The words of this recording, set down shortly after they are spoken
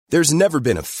There's never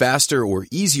been a faster or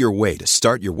easier way to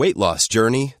start your weight loss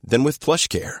journey than with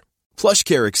PlushCare.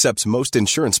 PlushCare accepts most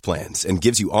insurance plans and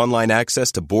gives you online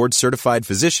access to board-certified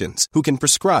physicians who can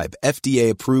prescribe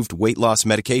FDA-approved weight loss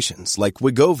medications like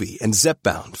Wegovy and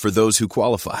Zepbound for those who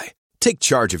qualify. Take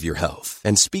charge of your health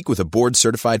and speak with a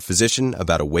board-certified physician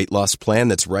about a weight loss plan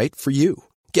that's right for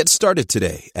you. Get started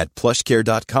today at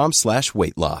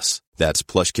plushcare.com/weightloss. That's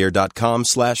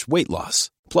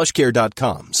plushcare.com/weightloss.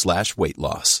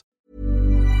 plushcare.com/weightloss.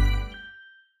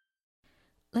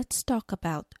 Let's talk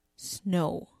about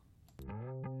snow.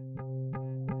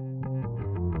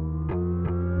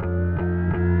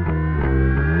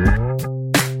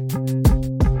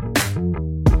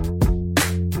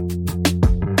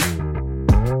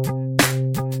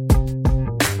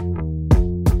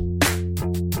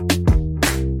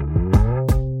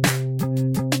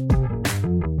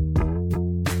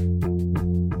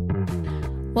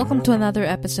 Welcome to another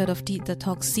episode of Tita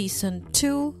Talk Season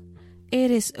 2. It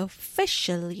is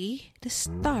officially the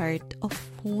start of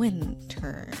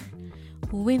winter.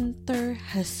 Winter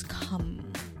has come.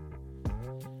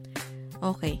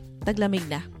 Okay, taglamig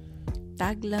na.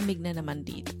 Taglamig na naman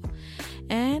dito.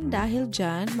 And dahil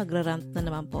dyan, magrarant na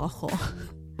naman po ako.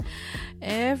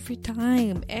 Every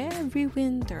time, every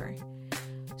winter.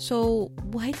 So,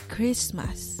 White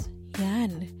Christmas.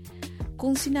 Yan.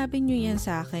 Kung sinabi nyo yan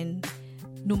sa akin,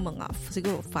 nung mga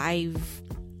siguro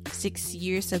 5-6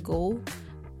 years ago,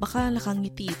 baka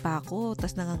nakangiti pa ako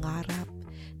tas nangangarap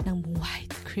ng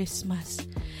White Christmas.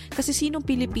 Kasi sinong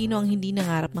Pilipino ang hindi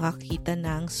nangarap makakita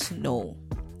ng snow?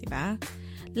 Diba?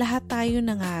 Lahat tayo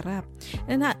nangarap.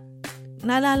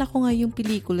 Naalala ko nga yung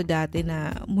pelikula dati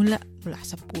na mula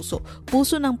sa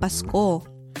Puso ng Pasko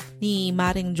ni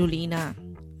Maring Julina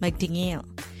Magtingil.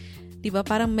 Diba?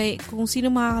 Parang kung sino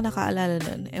mga nakaalala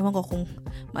nun, ewan ko kung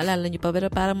maalala nyo pa,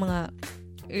 pero parang mga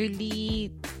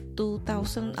early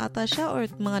 2000 ata siya or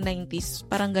mga 90s,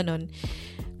 parang ganon.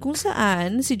 Kung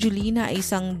saan si Julina ay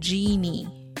isang genie.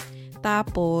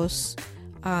 Tapos,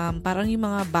 parang yung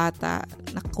mga bata,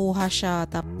 nakuha siya,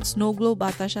 tapos snow globe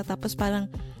bata siya, tapos parang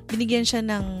binigyan siya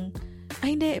ng,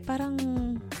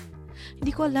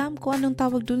 hindi ko alam kung anong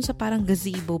tawag dun sa parang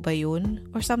gazebo ba yun?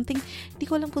 Or something. Hindi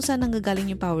ko alam kung saan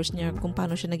nanggagaling yung powers niya, kung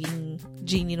paano siya naging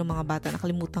genie ng mga bata.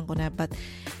 Nakalimutan ko na. But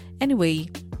anyway,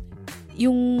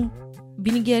 yung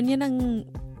binigyan niya ng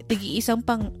tig-iisang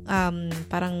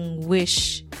parang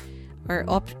wish or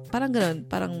parang gano'n,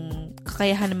 parang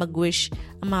kakayahan na mag-wish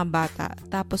ang mga bata.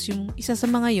 Tapos yung isa sa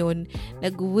mga yun,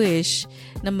 nag-wish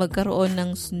na magkaroon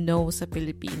ng snow sa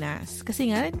Pilipinas.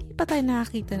 Kasi nga, hindi pa tayo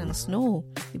nakakita ng snow.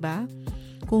 Diba?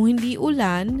 Kung hindi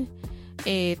ulan,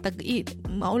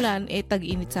 maulan,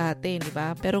 tag-init sa atin.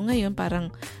 Diba? Pero ngayon, parang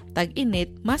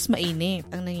tag-init, mas mainit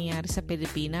ang nangyayari sa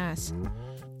Pilipinas.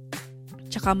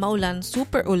 Tsaka maulan,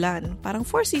 super ulan. Parang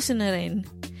 4 season na rin.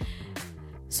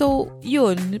 So,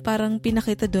 yun, parang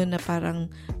pinakita doon na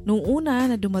parang nung una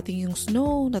na dumating yung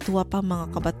snow, natuwa pa mga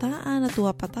kabataan,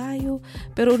 natuwa pa tayo.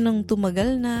 Pero nang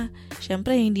tumagal na,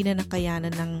 syempre hindi na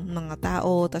nakayanan ng mga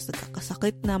tao, tapos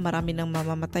nagkakasakit na, marami nang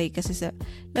mamamatay kasi sa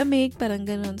lamig, parang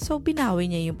ganun. So,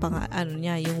 binawi niya yung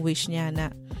yung wish niya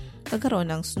na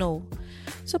magkaroon ng snow.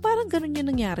 So, parang ganun yung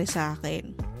nangyari sa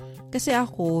akin. Kasi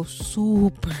ako,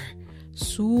 super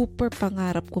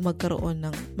pangarap ko magkaroon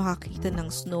ng makakita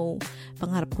ng snow.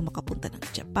 Pangarap ko makapunta ng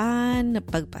Japan, na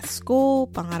pagpasko,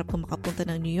 pangarap ko makapunta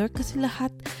ng New York kasi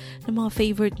lahat ng mga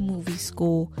favorite movies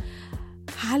ko,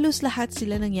 halos lahat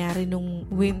sila nangyari nung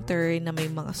winter na may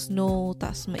mga snow,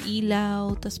 tas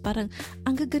mailaw, tas parang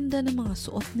ang gaganda ng mga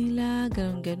suot nila,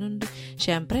 ganun.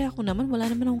 Syempre, ako naman, wala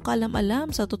naman akong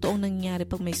kaalam-alam sa totoong nangyari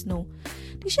pag may snow.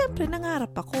 Di syempre,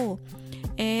 nangarap ako.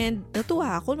 And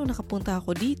natuwa ako nung nakapunta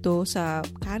ako dito sa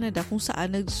Canada kung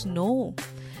saan nag-snow.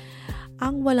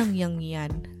 Ang walang yan.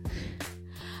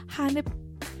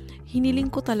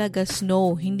 Hiniling ko talaga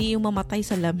snow, hindi yung mamatay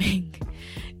sa lamig.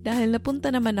 Dahil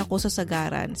napunta naman ako sa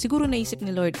Sagaran. Siguro naisip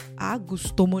ni Lord,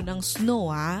 gusto mo ng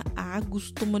snow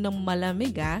gusto mo ng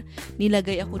malamig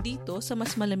Nilagay ako dito sa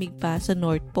mas malamig pa sa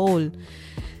North Pole.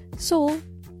 So,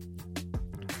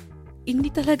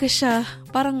 hindi talaga siya,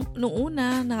 parang nung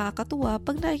una, nakakatuwa,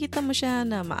 pag nakikita mo siya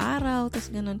na maaraw, tas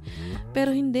ganun.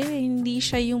 Pero hindi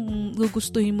siya yung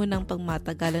gugustuhin mo ng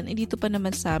pagmatagalan. Dito pa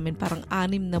naman sa amin, parang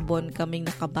 6 na buwan kaming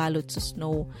nakabalot sa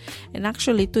snow. And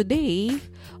actually, today,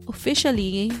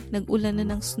 officially, nag-ulan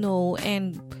na ng snow,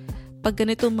 and pag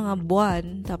ganitong mga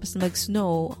buwan, tapos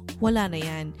mag-snow, wala na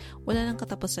yan. Wala nang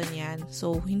katapusan yan.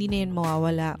 So, hindi na yan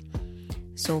mawawala.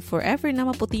 So, forever na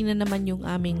maputi na naman yung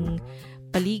aming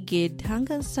paligid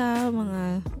hanggang sa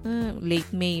mga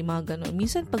late May, mga gano'n.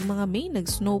 Minsan pag mga May,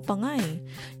 nag-snow pa nga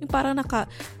Yung parang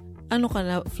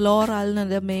floral na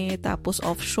dami, tapos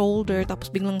off-shoulder, tapos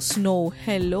biglang snow.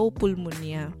 Hello,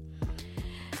 pulmonya.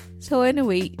 So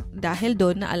anyway, dahil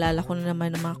doon, naalala ko na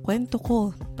naman ang mga kwento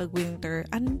ko pag winter.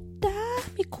 Ang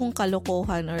dami kong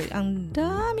kalokohan or ang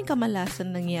dami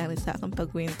kamalasan nangyari sa akin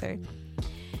pag winter.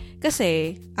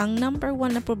 Kasi, ang number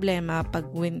 1 na problema pag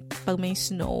may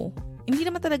snow, hindi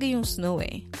naman talaga yung snow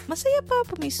eh. Masaya pa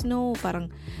may snow.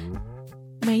 Parang,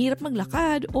 mahirap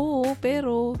maglakad. Oo,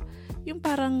 pero, yung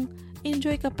parang,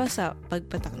 enjoy ka pa sa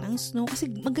pagpatak ng snow. Kasi,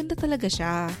 maganda talaga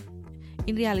siya.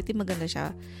 In reality, maganda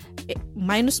siya.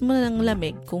 Minus mo na ng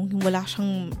lamig kung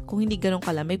hindi ganun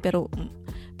kalamig. Pero,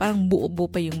 parang buo-buo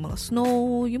pa yung mga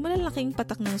snow, yung malalaking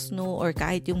patak ng snow or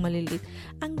kahit yung maliliit.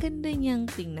 Ang ganda niyang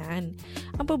tingnan.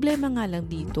 Ang problema nga lang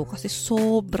dito kasi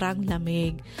sobrang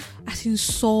lamig. As in,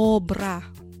 sobra.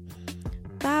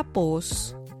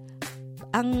 Tapos,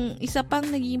 ang isa pang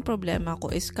naging problema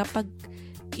ko is kapag,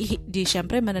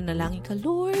 syempre, mananalangin ka,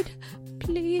 Lord,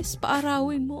 please,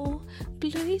 paarawin mo.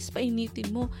 Please, painitin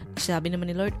mo. Sabi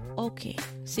naman ni Lord, okay,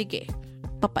 sige,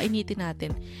 papainitin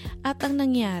natin. At ang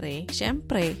nangyari,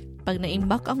 syempre, pag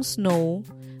naimbak ang snow,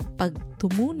 pag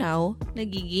tumunaw,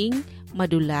 nagiging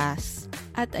madulas.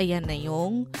 At ayan na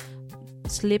yung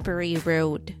slippery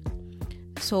road.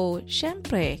 So,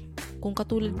 syempre, kung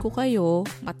katulad ko kayo,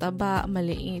 mataba,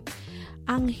 maliit,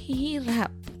 ang hirap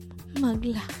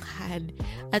maglakad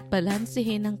at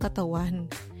balansehin ang katawan.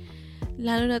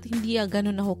 Lalo na't hindi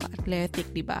ganun ako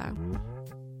ka-athletic, di ba?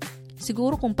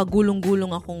 Siguro kung pagulong-gulong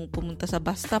akong pumunta sa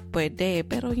bus stop, pwede.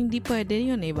 Pero hindi pwede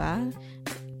yun, ba?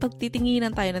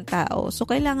 Pagtitinginan tayo ng tao. So,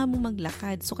 kailangan mo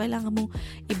maglakad. So, kailangan mo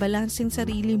i-balance yung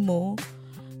sarili mo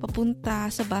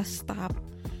papunta sa bus stop.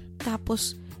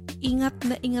 Tapos, ingat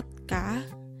na ingat ka.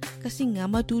 Kasi nga,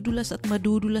 madudulas at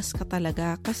madudulas ka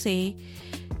talaga. Kasi,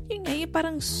 yun nga,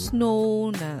 parang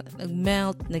snow na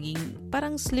nag-melt, naging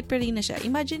parang slippery na siya.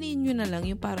 Imagine nyo na lang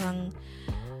yung parang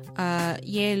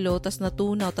yellow, tas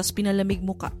natunaw, tas pinalamig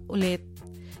mo ka ulit.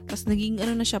 Tas naging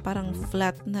na siya, parang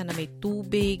flat na may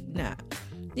tubig na,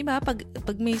 di ba? Pag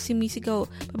may sumisigaw,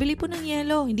 pabili po ng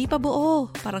yellow, hindi pa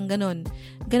buo. Parang ganon.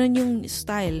 Ganon yung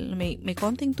style. May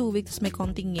konting tubig, tas may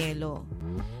konting yellow.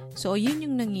 So, yun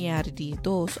yung nangyayari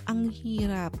dito. So, ang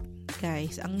hirap,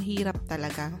 guys. Ang hirap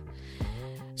talaga.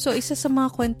 So, isa sa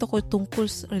mga kwento ko tungkol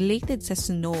related sa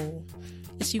snow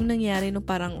is yung nangyari nung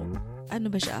parang,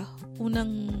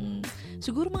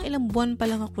 siguro mga ilang buwan pa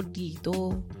lang ako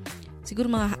dito. Siguro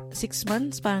mga 6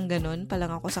 months, parang ganun, pa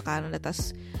lang ako sa Canada.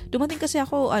 Tas, dumating kasi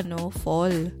ako,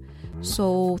 fall.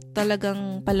 So,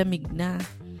 talagang palamig na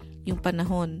yung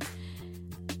panahon.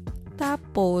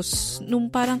 Tapos, nung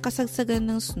parang kasagsagan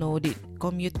ng snow,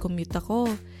 commute ako.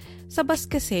 Sa bus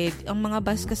kasi, ang mga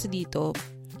bus kasi dito,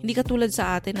 hindi katulad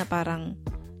sa atin na parang,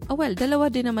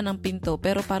 dalawa din naman ang pinto.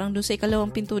 Pero parang doon sa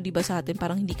ikalawang pinto, di ba sa atin,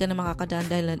 parang hindi ka na makakadaan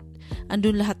dahil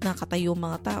andun lahat na katayo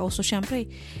mga tao. So, syempre,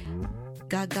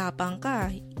 gagapang ka.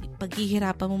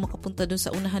 Paghihirapan mo makapunta doon sa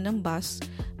unahan ng bus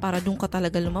para doon ka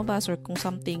talaga lumabas or kung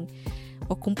something.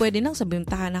 O kung pwede nang sabihin,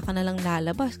 tahanan ka na lang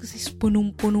lalabas kasi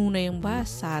punong-puno na yung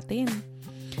bus sa atin.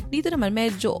 Dito naman,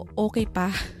 medyo okay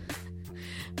pa.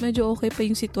 Medyo okay pa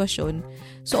yung sitwasyon.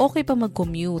 So, okay pa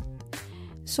mag-commute.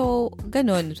 So,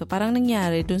 ganun. So, parang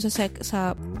nangyari, dun sa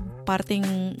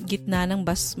parting gitna ng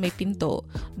bus may pinto,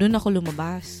 dun ako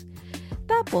lumabas.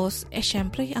 Tapos,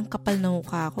 syempre, ang kapal na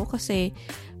mukha ko kasi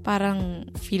parang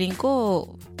feeling ko,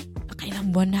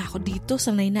 kailang buwan na ako dito,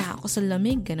 sanay na ako sa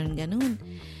lamig, ganun.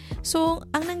 So,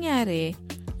 ang nangyari,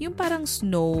 yung parang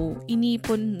snow,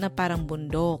 inipon na parang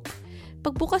bundok.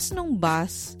 Pagbukas ng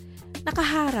bus,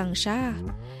 nakaharang siya.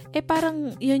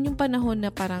 Parang, yan yung panahon na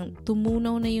parang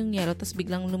tumunaw na yung yellow, tapos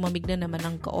biglang lumamig na naman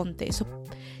ng kaunti. So,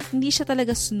 hindi siya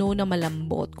talaga snow na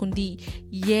malambot, kundi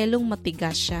yellow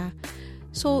matigas siya.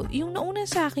 So, yung nauna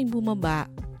sa akin bumaba,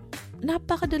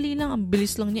 napakadali lang, ang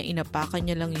bilis lang niya, inapakan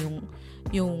niya lang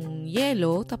yung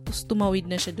yellow, tapos tumawid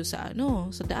na siya doon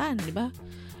sa daan, di ba?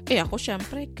 Ako,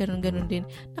 syempre, ganun din.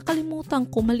 Nakalimutan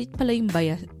ko, maliit pala yung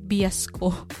bias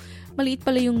ko. Maliit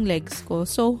pala yung legs ko.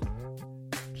 So,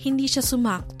 hindi siya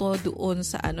sumakto doon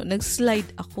sa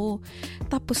nag-slide ako.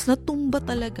 Tapos natumba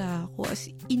talaga ako, as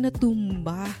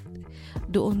inatumba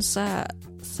doon sa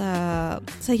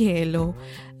yellow.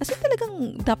 Kasi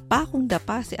talagang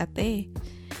dapa si ate.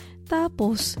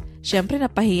 Tapos, syempre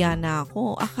napahiya na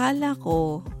ako. Akala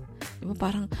ko, diba,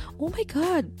 parang, oh my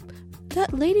God,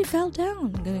 that lady fell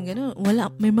down. Ganun.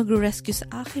 Wala, may mag-rescue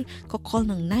sa akin. Call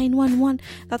ng 911.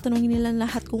 Tatanungin nila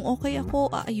lahat kung okay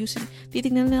ako. Aayusin.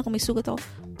 Titignan nila kung may sugat ako.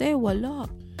 Wala.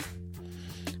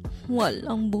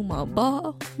 Walang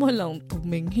bumaba. Walang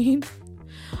tumingin.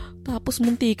 Tapos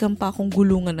muntikan pa akong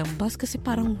gulungan ng bus kasi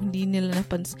parang hindi nila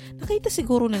napansin. Nakita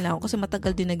siguro nila ako kasi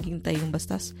matagal din naghintay yung bus.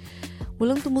 Tas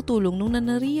walang tumutulong. Nung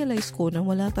na-realize ko na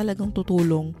wala talagang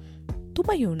tutulong,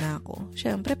 tumayo na ako.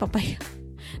 Siyempre,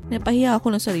 napahiya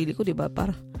ako ng sarili ko, diba?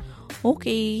 Para,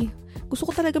 okay. Gusto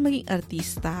ko talaga maging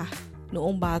artista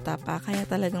noong bata pa. Kaya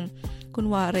talagang,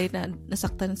 kunwari,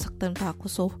 nasaktan pa ako.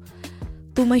 So,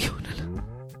 tumayo na lang.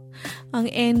 Ang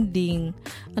ending,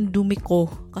 ang dumi ko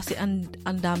kasi ang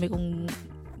dami kong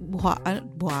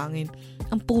buhangin.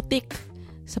 Ang putik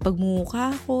sa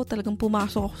pagmumukha ko. Talagang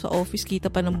pumasok ako sa office,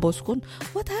 kita pa ng boss ko.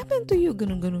 What happened to you?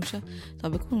 Ganun siya.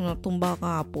 Sabi ko, natumba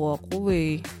ka po ako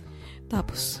eh.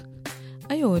 Tapos,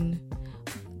 ayun,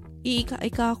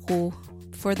 iika-ika ko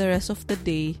for the rest of the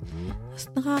day. Tapos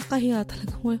nakakahiya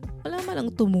talaga. Wala man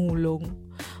lang tumulong.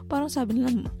 Parang sabi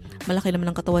nila, malaki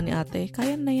naman ang katawan ni ate.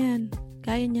 Kaya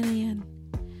niya na yan.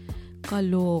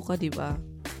 Kaloka, diba?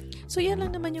 So, yan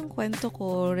lang naman yung kwento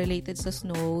ko related sa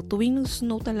snow. Tuwing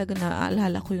snow talaga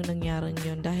naaalala ko yung nangyari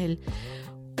yun dahil,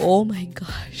 oh my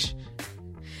gosh.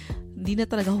 Hindi na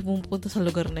talaga ako pumunta sa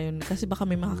lugar na yun kasi baka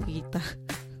may makakita.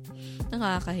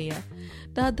 Nakakahiya.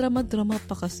 Dadrama-drama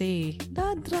pa kasi.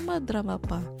 Dadrama-drama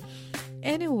pa.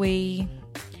 Anyway,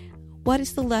 what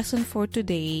is the lesson for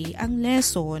today? Ang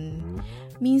lesson,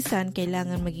 minsan,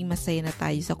 kailangan maging masaya na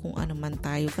tayo sa kung ano man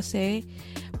tayo. Kasi,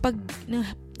 pag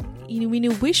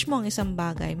wini-wish mo ang isang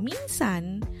bagay,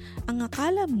 minsan, ang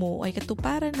akala mo ay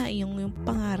katuparan na yung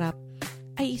pangarap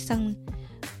ay isang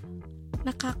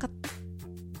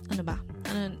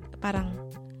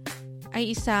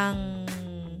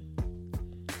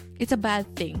it's a bad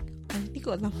thing. Ay, hindi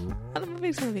ko alam. Ano ba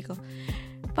yung sabi ko?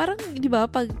 Parang, di ba,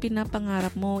 pag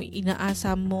pinapangarap mo,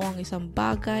 inaasa mo ang isang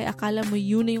bagay, akala mo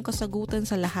yun na yung kasagutan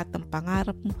sa lahat ng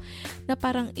pangarap mo, na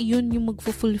parang iyon yung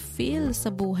magfulfill sa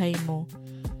buhay mo.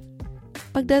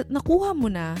 Pag nakuha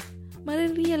mo na,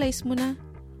 marirealize mo na,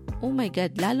 oh my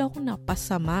God, lalo akong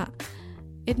napasama.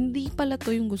 At hindi pala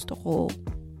to yung gusto ko.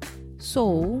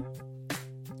 So,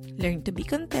 learn to be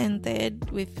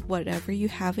contented with whatever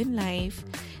you have in life,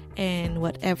 and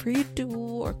whatever you do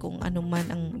or kung ano man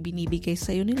ang binibigay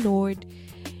sa'yo ni Lord.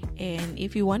 And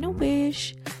if you wanna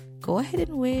wish, go ahead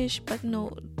and wish, but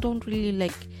no, don't really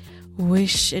like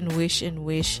wish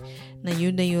na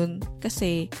yun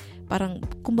kasi parang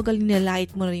kumbaga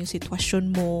nilalait mo na yung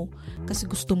sitwasyon mo kasi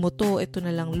gusto mo to, ito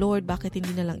na lang Lord, bakit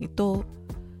hindi na lang ito?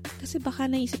 Kasi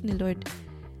baka naisip ni Lord,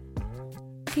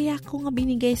 kaya ko nga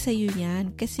binigay sa'yo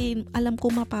yan kasi alam ko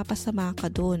mapapasama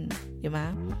ka dun, di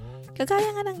ba?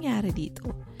 Kagaya nga nangyari dito.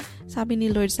 Sabi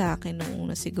ni Lord sa akin noong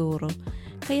una siguro,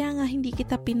 kaya nga hindi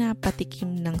kita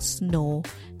pinapatikim ng snow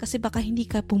kasi baka hindi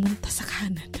ka pumunta sa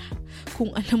Canada.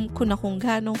 Kung alam ko na kung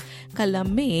gano'ng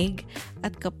kalamig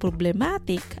at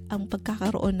kaproblematic ang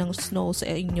pagkakaroon ng snow sa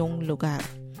inyong lugar.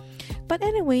 But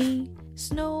anyway,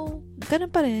 snow,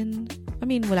 ganun pa rin. I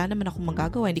mean, wala naman akong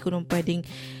magagawa. Hindi ko naman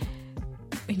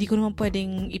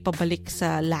pwedeng ipabalik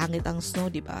sa langit ang snow,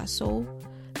 diba? So,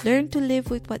 learn to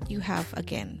live with what you have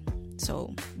again.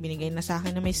 So, binigay na sa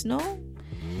akin na may snow.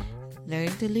 Learn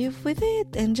to live with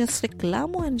it and just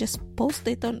reklamo and just post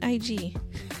it on IG.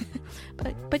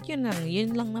 but yun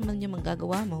lang naman yung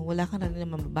magagawa mo. Wala ka na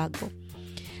naman mababago.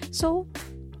 So,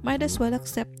 might as well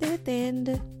accept it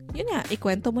and yun nga,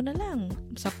 ikwento mo na lang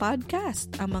sa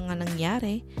podcast ang mga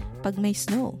nangyari pag may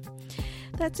snow.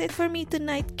 That's it for me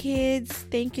tonight, kids.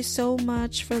 Thank you so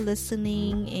much for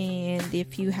listening. And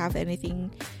if you have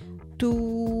anything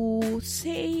to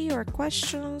say or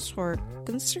questions or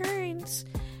concerns,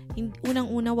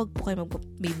 unang-una, wag po kayo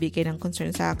magbibigay ng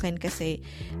concern sa akin kasi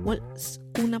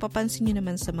kung napapansin nyo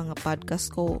naman sa mga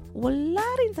podcast ko, wala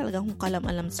rin talaga akong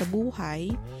kalam-alam sa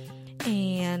buhay.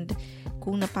 And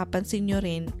kung napapansin nyo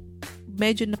rin,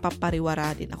 medyo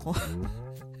napapariwara din ako.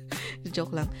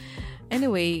 Joke lang.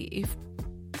 Anyway, if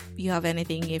you have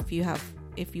anything, if you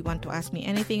want to ask me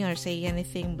anything or say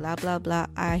anything, blah blah blah,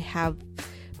 I have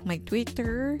my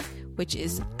Twitter, which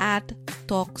is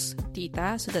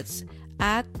 @talkstita. So that's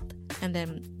and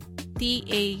then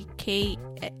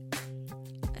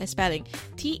spelling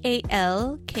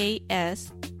TALKSTITA.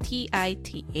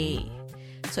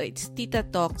 So it's Tita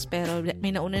Talks, pero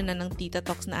may nauna na ng Tita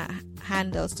Talks na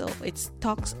handle, so it's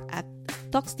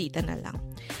Talkstita na lang.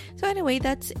 So anyway,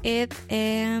 that's it.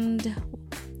 And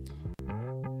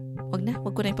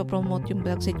wag ko na ipapromote yung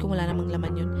blog site ko, wala namang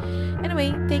laman yun.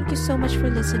 Anyway, thank you so much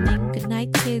for listening. Good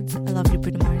night, kids. I love you,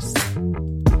 Bruno Mars.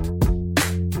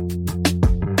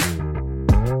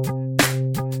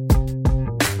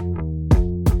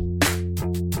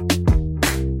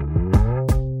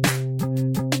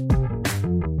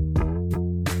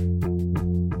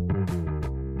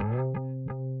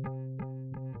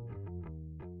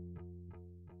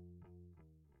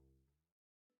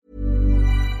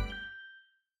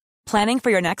 Planning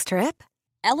for your next trip?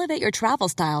 Elevate your travel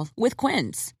style with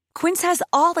Quince. Quince has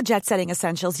all the jet-setting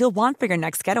essentials you'll want for your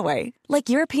next getaway, like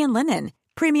European linen,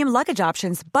 premium luggage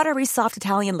options, buttery soft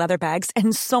Italian leather bags,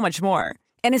 and so much more.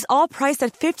 And is all priced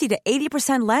at 50 to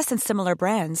 80% less than similar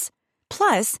brands.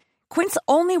 Plus, Quince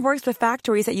only works with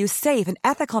factories that use safe and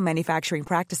ethical manufacturing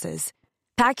practices.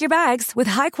 Pack your bags with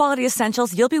high-quality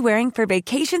essentials you'll be wearing for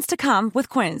vacations to come with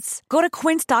Quince. Go to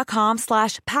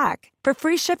quince.com/pack for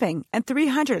free shipping and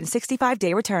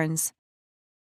 365-day returns.